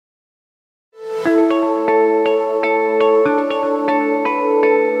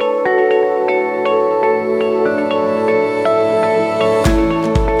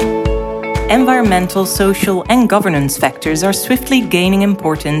environmental, social, and governance factors are swiftly gaining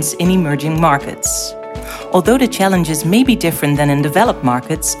importance in emerging markets. Although the challenges may be different than in developed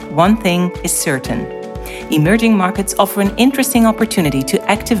markets, one thing is certain. Emerging markets offer an interesting opportunity to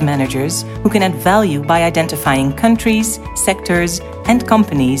active managers who can add value by identifying countries, sectors, and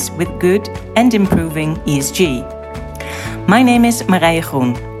companies with good and improving ESG. My name is Marije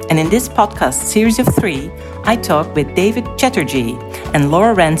Groen, and in this podcast series of 3, I talk with David Chatterjee and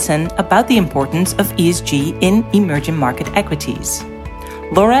Laura Ranson about the importance of ESG in emerging market equities.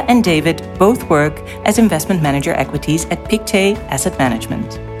 Laura and David both work as investment manager equities at Pictet Asset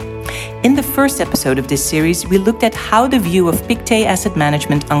Management. In the first episode of this series, we looked at how the view of Pictet Asset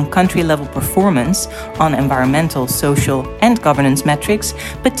Management on country-level performance on environmental, social, and governance metrics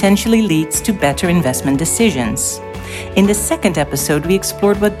potentially leads to better investment decisions. In the second episode, we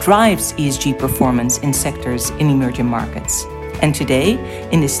explored what drives ESG performance in sectors in emerging markets. And today,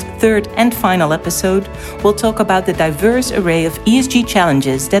 in this third and final episode, we'll talk about the diverse array of ESG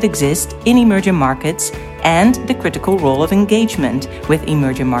challenges that exist in emerging markets and the critical role of engagement with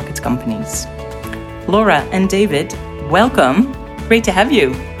emerging markets companies. Laura and David, welcome. Great to have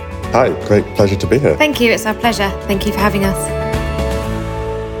you. Hi, great pleasure to be here. Thank you, it's our pleasure. Thank you for having us.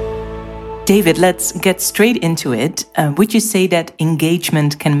 David, let's get straight into it. Would you say that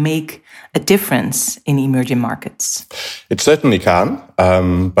engagement can make a difference in emerging markets? It certainly can,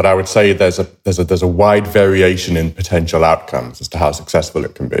 but I would say there's a wide variation in potential outcomes as to how successful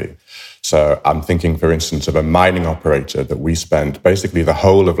it can be. So I'm thinking, for instance, of a mining operator that we spent basically the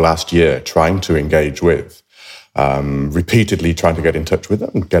whole of last year trying to engage with, repeatedly trying to get in touch with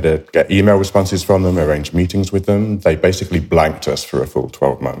them, get email responses from them, arrange meetings with them. They basically blanked us for a full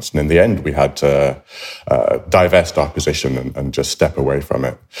 12 months. And in the end, we had to divest our position and just step away from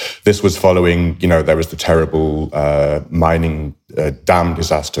it. This was following, there was the terrible mining dam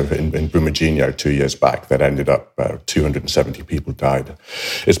disaster in Brumadinho 2 years back that ended up 270 people died.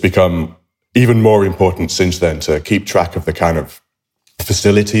 It's become even more important since then to keep track of the kind of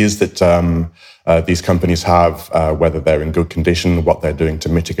facilities that these companies have, whether they're in good condition, what they're doing to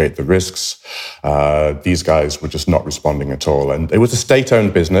mitigate the risks. These guys were just not responding at all. And it was a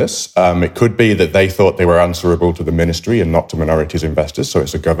state-owned business. It could be that they thought they were answerable to the ministry and not to minorities investors, so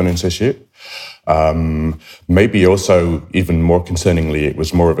it's a governance issue. Maybe also, even more concerningly, it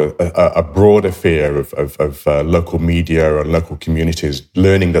was more of a broader fear of local media or local communities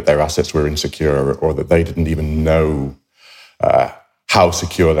learning that their assets were insecure or that they didn't even know how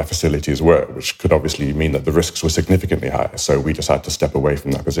secure their facilities were, which could obviously mean that the risks were significantly higher. So we just had to step away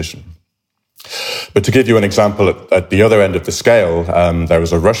from that position. But to give you an example, at the other end of the scale, there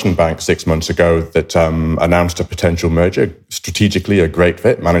was a Russian bank 6 months ago that announced a potential merger, strategically a great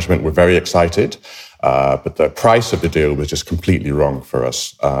fit. Management were very excited, but the price of the deal was just completely wrong for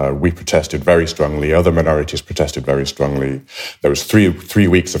us. We protested very strongly. Other minorities protested very strongly. There was three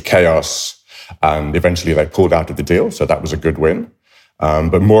weeks of chaos, and eventually they pulled out of the deal, so that was a good win.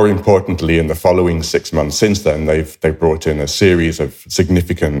 But more importantly, in the following 6 months since then, they've brought in a series of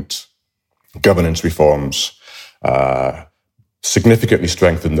significant governance reforms, significantly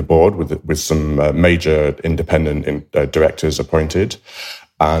strengthened the board with some major independent directors appointed,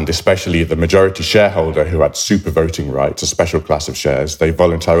 and especially the majority shareholder who had super voting rights, a special class of shares. They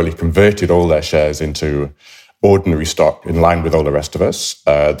voluntarily converted all their shares into ordinary stock in line with all the rest of us.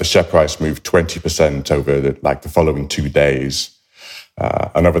 The share price moved 20% over the following 2 days.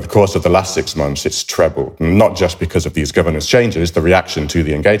 And over the course of the last 6 months, it's trebled, not just because of these governance changes, the reaction to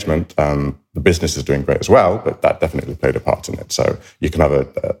the engagement. The business is doing great as well, but that definitely played a part in it. So you can have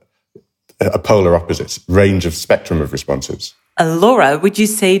a polar opposite range of spectrum of responses. Laura, would you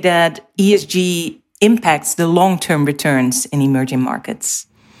say that ESG impacts the long-term returns in emerging markets?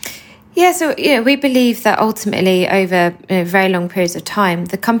 Yeah, so we believe that ultimately over very long periods of time,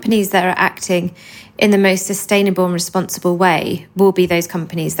 the companies that are acting in the most sustainable and responsible way will be those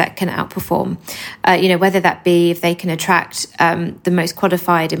companies that can outperform. Whether that be if they can attract the most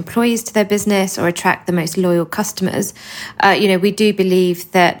qualified employees to their business or attract the most loyal customers. We do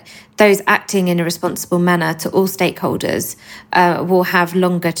believe that those acting in a responsible manner to all stakeholders will have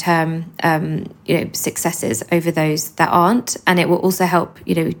longer term successes over those that aren't, and it will also help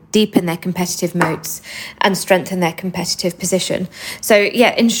deepen their competitive moats and strengthen their competitive position. So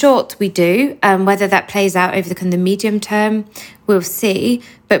yeah, in short, we do. Whether that plays out over the medium term, we'll see,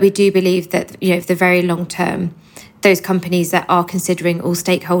 but we do believe that for the very long term, those companies that are considering all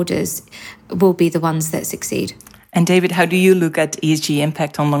stakeholders will be the ones that succeed. And David, how do you look at ESG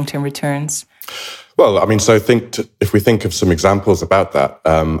impact on long-term returns? Well, if we think of some examples about that,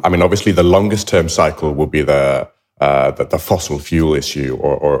 obviously the longest term cycle will be the the fossil fuel issue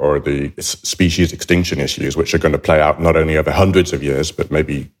or the species extinction issues, which are going to play out not only over hundreds of years, but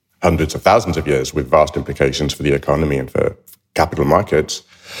maybe hundreds of thousands of years with vast implications for the economy and for capital markets.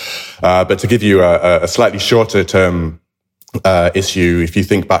 But to give you a slightly shorter term issue, if you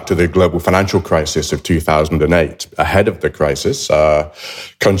think back to the global financial crisis of 2008, ahead of the crisis,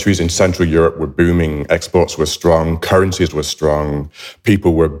 countries in Central Europe were booming, exports were strong, currencies were strong,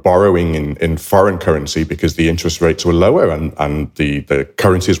 people were borrowing in foreign currency because the interest rates were lower and the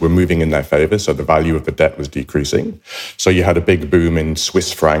currencies were moving in their favor, so the value of the debt was decreasing. So you had a big boom in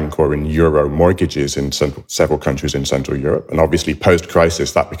Swiss franc or in euro mortgages in several countries in Central Europe. And obviously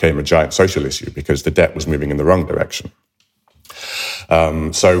post-crisis, that became a giant social issue because the debt was moving in the wrong direction.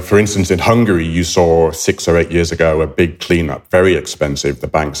 So, for instance, in Hungary, you saw 6 or 8 years ago a big cleanup, very expensive. The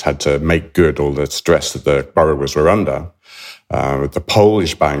banks had to make good all the stress that the borrowers were under. The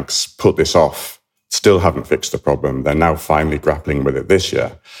Polish banks put this off, still haven't fixed the problem. They're now finally grappling with it this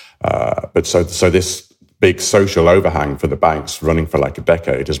year. But so this big social overhang for the banks running for like a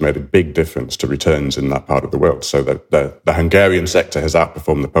decade has made a big difference to returns in that part of the world. So that the Hungarian sector has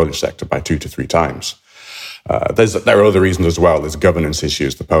outperformed the Polish sector by 2 to 3 times. There are other reasons as well. There's governance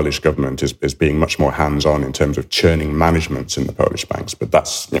issues. The Polish government is being much more hands-on in terms of churning managements in the Polish banks, but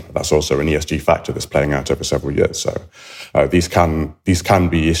that's also an ESG factor that's playing out over several years. So these can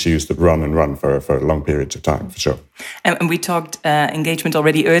be issues that run for long periods of time, for sure. And we talked engagement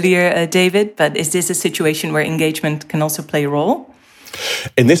already earlier, David, but is this a situation where engagement can also play a role?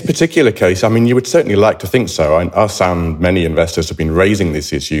 In this particular case, I mean, you would certainly like to think so. Us and many investors have been raising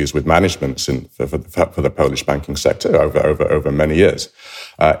these issues with managements for the Polish banking sector over many years.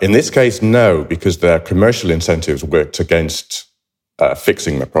 In this case, no, because their commercial incentives worked against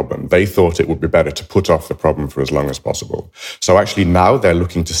fixing the problem. They thought it would be better to put off the problem for as long as possible. So actually now they're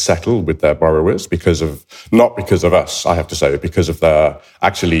looking to settle with their borrowers not because of us, I have to say, because of their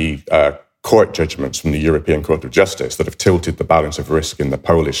actually court judgments from the European Court of Justice that have tilted the balance of risk in the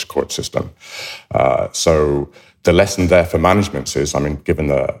Polish court system. So the lesson there for managements is, I mean, given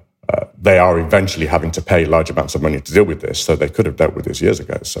they are eventually having to pay large amounts of money to deal with this, so they could have dealt with this years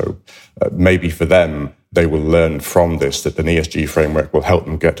ago. So maybe for them, they will learn from this that an ESG framework will help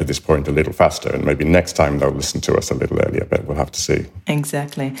them get to this point a little faster. And maybe next time they'll listen to us a little earlier, but we'll have to see.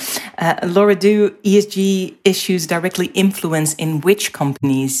 Exactly. Laura, do ESG issues directly influence in which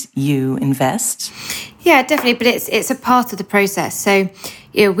companies you invest? Yeah, definitely. But it's a part of the process. So,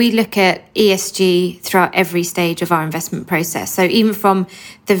 we look at ESG throughout every stage of our investment process. So even from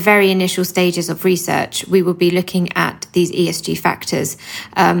the very initial stages of research, we will be looking at these ESG factors,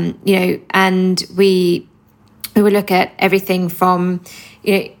 and we will look at everything from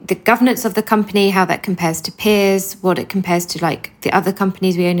the governance of the company, how that compares to peers, what it compares to like the other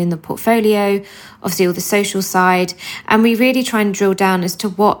companies we own in the portfolio, obviously all the social side. And we really try and drill down as to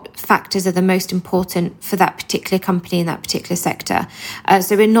what factors are the most important for that particular company in that particular sector.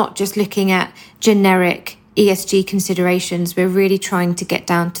 So we're not just looking at generic ESG considerations. We're really trying to get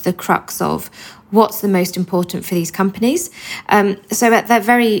down to the crux of what's the most important for these companies. So at that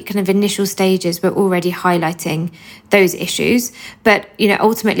very kind of initial stages, we're already highlighting those issues. But,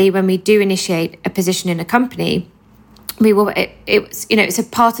 ultimately, when we do initiate a position in a company, we will. It's a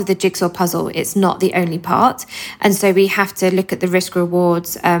part of the jigsaw puzzle. It's not the only part, and so we have to look at the risk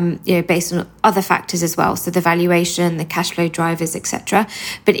rewards, based on other factors as well. So the valuation, the cash flow drivers, etc.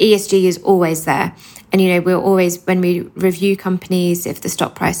 But ESG is always there, and we're always, when we review companies, if the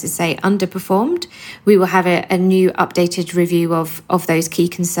stock prices say underperformed, we will have a new updated review of those key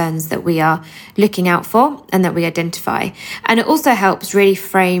concerns that we are looking out for and that we identify. And it also helps really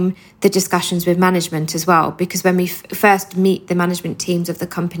frame the discussions with management as well, because when we first meet the management teams of the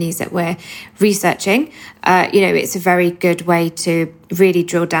companies that we're researching, it's a very good way to really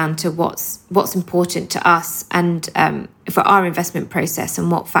drill down to what's important to us and for our investment process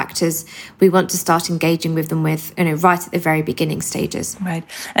and what factors we want to start engaging with them with, right at the very beginning stages. Right.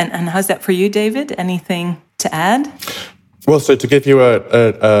 And how's that for you, David? Anything to add? Well, so to give you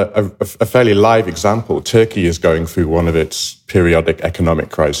a fairly live example, Turkey is going through one of its periodic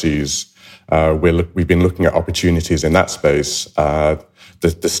economic crises. We've been looking at opportunities in that space.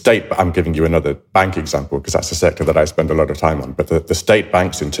 The state, I'm giving you another bank example because that's a sector that I spend a lot of time on, but the state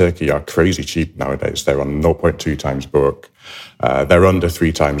banks in Turkey are crazy cheap nowadays. They're on 0.2 times book. They're under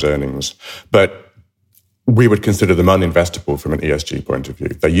 3 times earnings. But we would consider them uninvestable from an ESG point of view.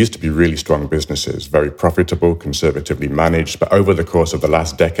 They used to be really strong businesses, very profitable, conservatively managed. But over the course of the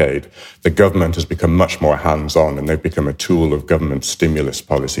last decade, the government has become much more hands-on and they've become a tool of government stimulus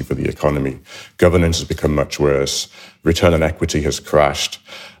policy for the economy. Governance has become much worse. Return on equity has crashed.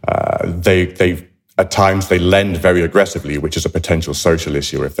 They've at times they lend very aggressively, which is a potential social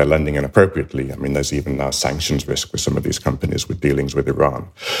issue if they're lending inappropriately. I mean, there's even now sanctions risk with some of these companies with dealings with Iran.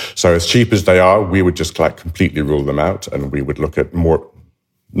 So as cheap as they are, we would just completely rule them out, and we would look at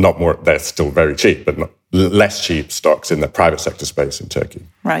they're still very cheap, but less cheap stocks in the private sector space in Turkey.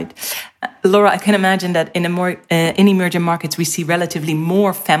 Right. Laura, I can imagine that in emerging markets, we see relatively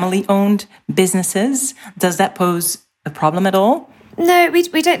more family-owned businesses. Does that pose a problem at all? No,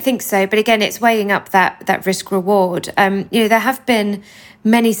 we don't think so. But again, it's weighing up that risk-reward. There have been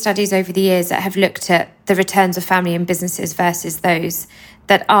many studies over the years that have looked at the returns of family-owned businesses versus those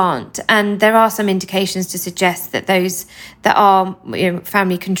that aren't. And there are some indications to suggest that those that are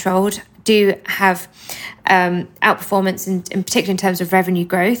family-controlled do have outperformance, in particular in terms of revenue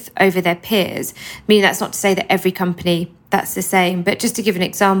growth over their peers. I mean, that's not to say that every company that's the same, but just to give an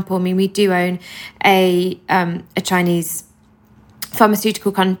example, I mean, we do own a Chinese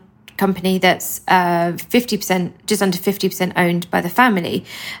pharmaceutical company that's 50%, just under 50% owned by the family,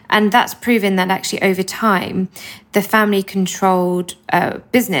 and that's proven that actually over time, the family-controlled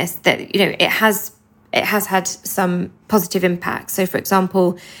business that it has had some positive impact. So, for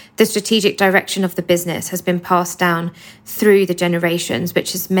example, the strategic direction of the business has been passed down through the generations,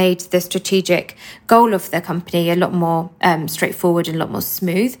 which has made the strategic goal of the company a lot more straightforward and a lot more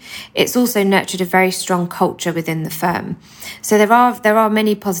smooth. It's also nurtured a very strong culture within the firm. So there are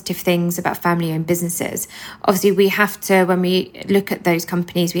many positive things about family-owned businesses. Obviously, we have to, when we look at those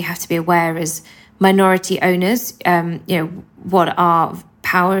companies, we have to be aware as minority owners, what our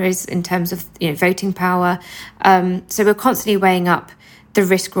power is in terms of voting power. So we're constantly weighing up the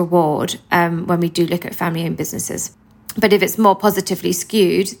risk reward when we do look at family-owned businesses. But if it's more positively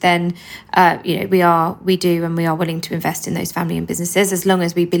skewed, then we are willing to invest in those family-owned businesses as long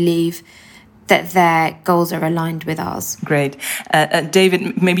as we believe that their goals are aligned with ours. Great.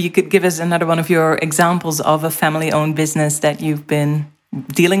 David, maybe you could give us another one of your examples of a family-owned business that you've been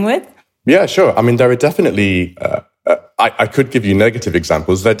dealing with? Yeah, sure. I mean, there are definitely... I could give you negative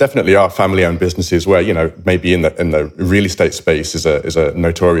examples. There definitely are family-owned businesses where, maybe in the real estate space is a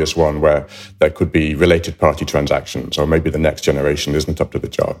notorious one where there could be related party transactions, or maybe the next generation isn't up to the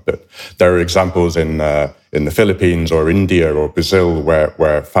job. But there are examples in the Philippines or India or Brazil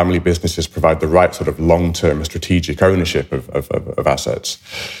where family businesses provide the right sort of long-term strategic ownership of assets.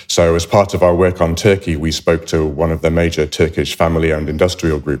 So as part of our work on Turkey, we spoke to one of the major Turkish family-owned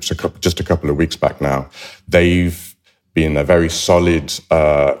industrial groups just a couple of weeks back now. They've been a very solid,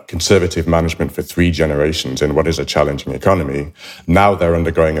 conservative management for 3 generations in what is a challenging economy. Now they're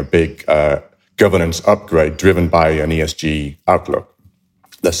undergoing a big governance upgrade driven by an ESG outlook.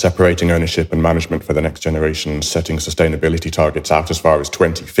 They're separating ownership and management for the next generation, setting sustainability targets out as far as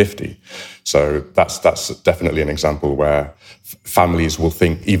 2050. So that's definitely an example where families will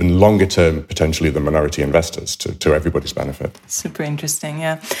think even longer term, potentially than minority investors, to everybody's benefit. Super interesting,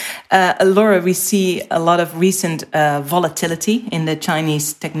 yeah. Laura, we see a lot of recent volatility in the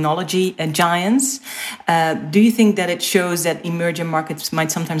Chinese technology giants. Do you think that it shows that emerging markets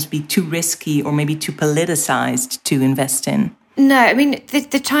might sometimes be too risky or maybe too politicized to invest in? No, I mean,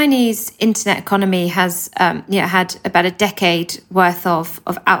 the Chinese internet economy has had about a decade worth of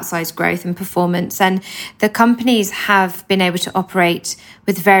outsized growth and performance, and the companies have been able to operate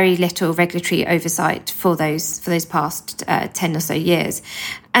with very little regulatory oversight for those past 10 or so years.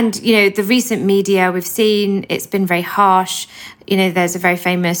 And, the recent media we've seen, it's been very harsh. There's a very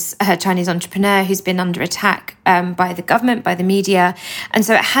famous Chinese entrepreneur who's been under attack by the government, by the media. And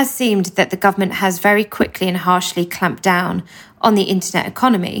so it has seemed that the government has very quickly and harshly clamped down on the internet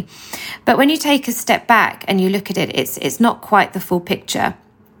economy. But when you take a step back and you look at it, it's not quite the full picture.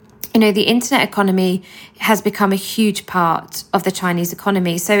 The internet economy has become a huge part of the Chinese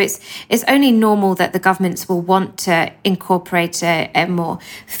economy. So it's only normal that the governments will want to incorporate a more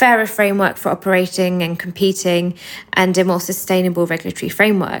fairer framework for operating and competing and a more sustainable regulatory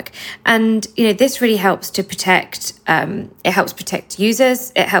framework. And, this really helps to protect, it helps protect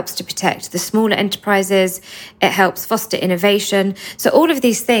users, it helps to protect the smaller enterprises, it helps foster innovation. So all of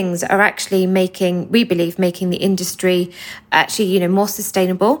these things are actually we believe, making the industry actually, more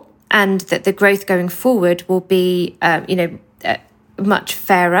sustainable, and that the growth going forward will be, much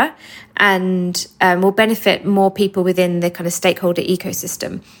fairer and will benefit more people within the kind of stakeholder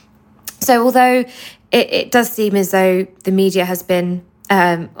ecosystem. So although it does seem as though the media has been,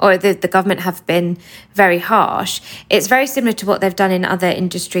 or the government have been very harsh, it's very similar to what they've done in other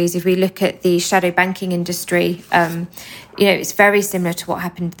industries. If we look at the shadow banking industry, it's very similar to what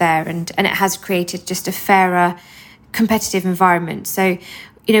happened there, and it has created just a fairer competitive environment. So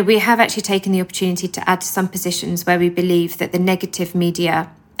we have actually taken the opportunity to add some positions where we believe that the negative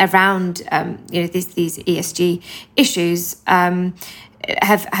media around these ESG issues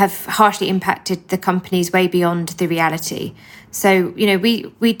have harshly impacted the companies way beyond the reality. So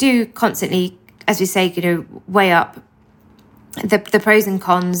we do constantly, as we say, weigh up the pros and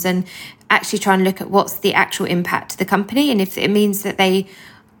cons and actually try and look at what's the actual impact to the company, and if it means that they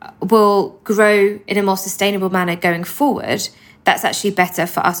will grow in a more sustainable manner going forward, that's actually better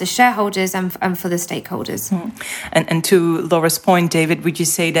for us as shareholders and for the stakeholders. And to Laura's point, David, would you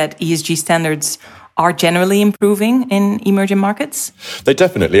say that ESG standards are generally improving in emerging markets? They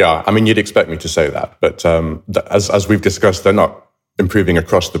definitely are. I mean, you'd expect me to say that, but as we've discussed, they're not improving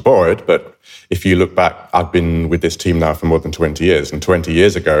across the board. But if you look back, I've been with this team now for more than 20 years. And 20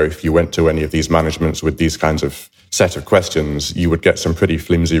 years ago, if you went to any of these managements with these kinds of set of questions, you would get some pretty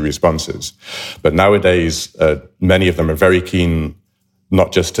flimsy responses. But nowadays, many of them are very keen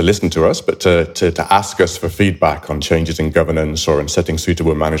not just to listen to us, but to ask us for feedback on changes in governance or in setting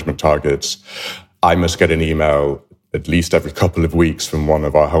suitable management targets. I must get an email at least every couple of weeks from one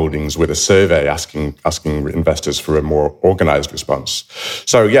of our holdings with a survey asking investors for a more organized response.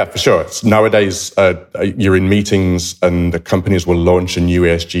 So yeah, for sure. Nowadays, you're in meetings and the companies will launch a new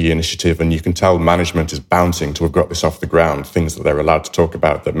ESG initiative and you can tell management is bouncing to have got this off the ground, things that they're allowed to talk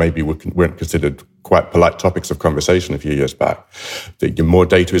about that maybe weren't considered quite polite topics of conversation a few years back. More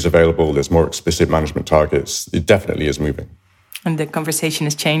data is available, there's more explicit management targets. It definitely is moving. And the conversation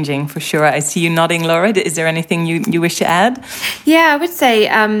is changing for sure. I see you nodding, Laura. Is there anything you wish to add? Yeah, I would say,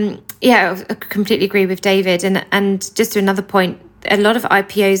 I completely agree with David. And just to another point, a lot of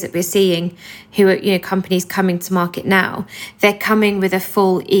IPOs that we're seeing who are, companies coming to market now, they're coming with a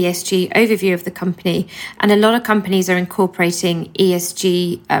full ESG overview of the company. And a lot of companies are incorporating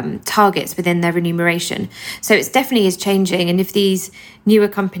ESG targets within their remuneration. So it definitely is changing. And if these newer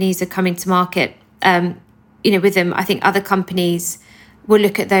companies are coming to market, with them, I think other companies will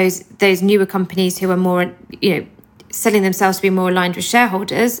look at those newer companies who are more, selling themselves to be more aligned with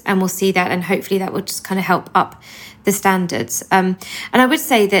shareholders, and we'll see that, and hopefully that will just kind of help up the standards. And I would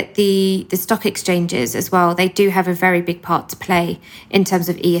say that the stock exchanges as well, they do have a very big part to play in terms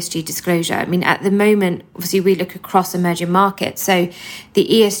of ESG disclosure. I mean, at the moment, obviously we look across emerging markets. So the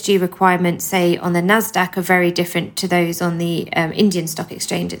ESG requirements, say, on the NASDAQ are very different to those on the Indian Stock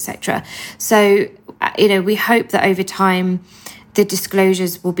Exchange, etc. So, we hope that over time, the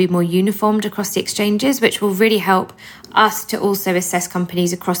disclosures will be more uniformed across the exchanges, which will really help us to also assess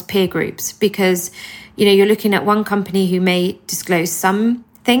companies across peer groups, because you're looking at one company who may disclose some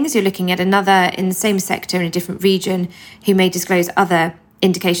things, you're looking at another in the same sector in a different region who may disclose other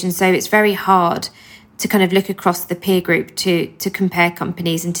indications. So it's very hard to kind of look across the peer group to compare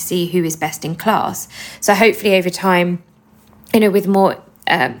companies and to see who is best in class. So hopefully over time, with more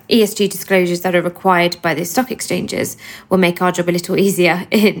ESG disclosures that are required by the stock exchanges will make our job a little easier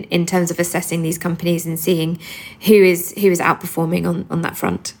in terms of assessing these companies and seeing who is outperforming on that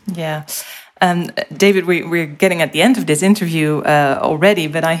front. Yeah. David, we're getting at the end of this interview already,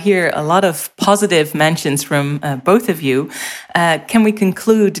 but I hear a lot of positive mentions from both of you. Can we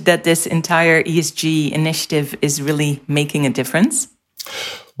conclude that this entire ESG initiative is really making a difference?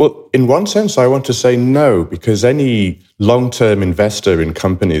 Well, in one sense, I want to say no, because any long-term investor in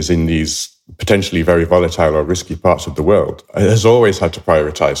companies in these potentially very volatile or risky parts of the world has always had to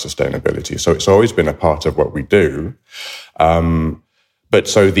prioritize sustainability. So it's always been a part of what we do. But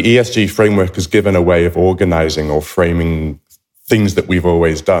so the ESG framework has given a way of organizing or framing things that we've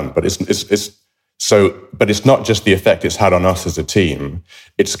always done. But it's not just the effect it's had on us as a team.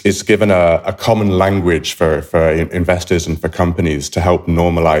 It's given a common language for investors and for companies to help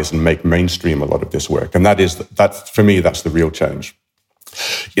normalize and make mainstream a lot of this work. And that's for me, that's the real change.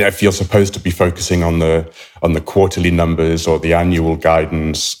 If you're supposed to be focusing on the quarterly numbers or the annual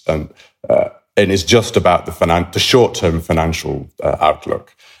guidance, and it's just about the short-term financial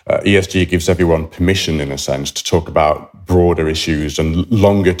outlook. ESG gives everyone permission, in a sense, to talk about broader issues and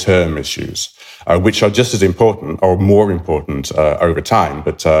longer-term issues, which are just as important or more important over time.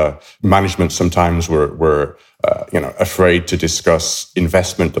 But management sometimes were afraid to discuss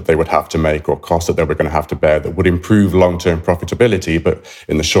investment that they would have to make or costs that they were going to have to bear that would improve long-term profitability, but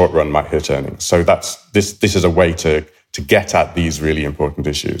in the short run might hurt earnings. So this is a way to get at these really important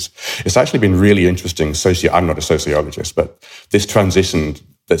issues. It's actually been really interesting. I'm not a sociologist, but this transition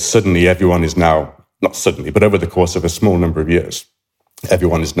that suddenly everyone is now, not suddenly, but over the course of a small number of years,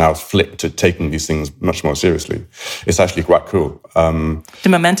 everyone is now flipped to taking these things much more seriously. It's actually quite cool. The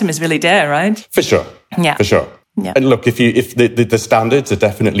momentum is really there, right? For sure. Yeah. For sure. Yeah. And look, if the standards are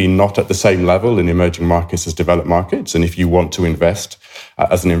definitely not at the same level in emerging markets as developed markets, and if you want to invest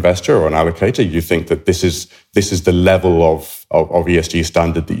as an investor or an allocator, you think that this is the level of ESG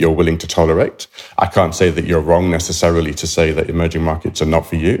standard that you're willing to tolerate. I can't say that you're wrong necessarily to say that emerging markets are not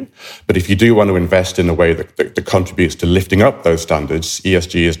for you. But if you do want to invest in a way that contributes to lifting up those standards,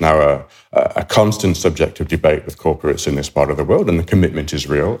 ESG is now a constant subject of debate with corporates in this part of the world, and the commitment is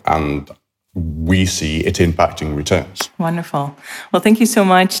real, and we see it impacting returns. Wonderful. Well, thank you so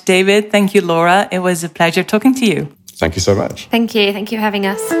much, David. Thank you, Laura. It was a pleasure talking to you. Thank you so much. Thank you. Thank you for having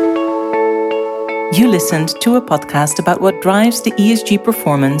us. You listened to a podcast about what drives the ESG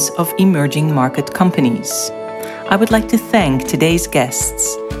performance of emerging market companies. I would like to thank today's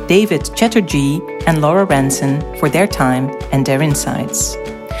guests, David Chatterjee and Laura Ranson, for their time and their insights.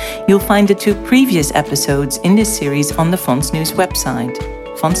 You'll find the 2 previous episodes in this series on the Fondsnews website,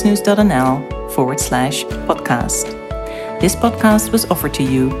 fondsnews.nl/podcast. This podcast was offered to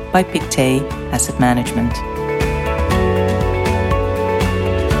you by Pictet Asset Management.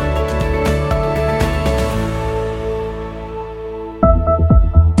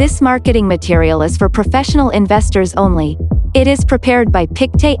 This marketing material is for professional investors only. It is prepared by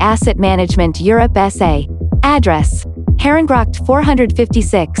Pictet Asset Management Europe SA. Address: Herengracht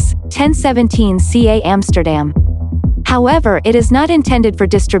 456, 1017 CA Amsterdam. However, it is not intended for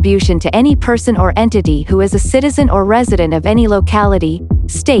distribution to any person or entity who is a citizen or resident of any locality,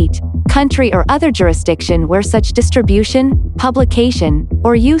 state, country or other jurisdiction where such distribution, publication,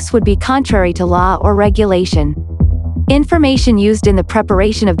 or use would be contrary to law or regulation. Information used in the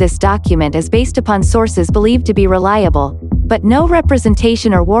preparation of this document is based upon sources believed to be reliable, but no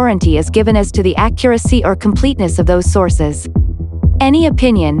representation or warranty is given as to the accuracy or completeness of those sources. Any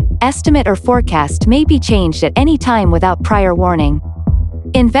opinion, estimate or forecast may be changed at any time without prior warning.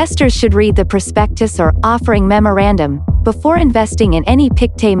 Investors should read the prospectus or offering memorandum before investing in any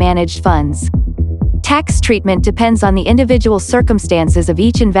Pictet-managed funds. Tax treatment depends on the individual circumstances of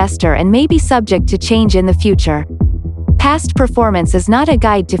each investor and may be subject to change in the future. Past performance is not a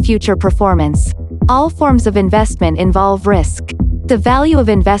guide to future performance. All forms of investment involve risk. The value of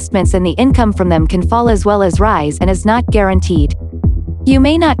investments and the income from them can fall as well as rise and is not guaranteed. You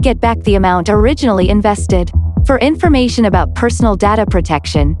may not get back the amount originally invested. For information about personal data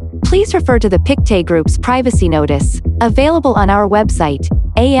protection, please refer to the Pictet Group's privacy notice, available on our website,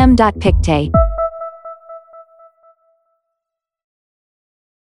 am.pictet.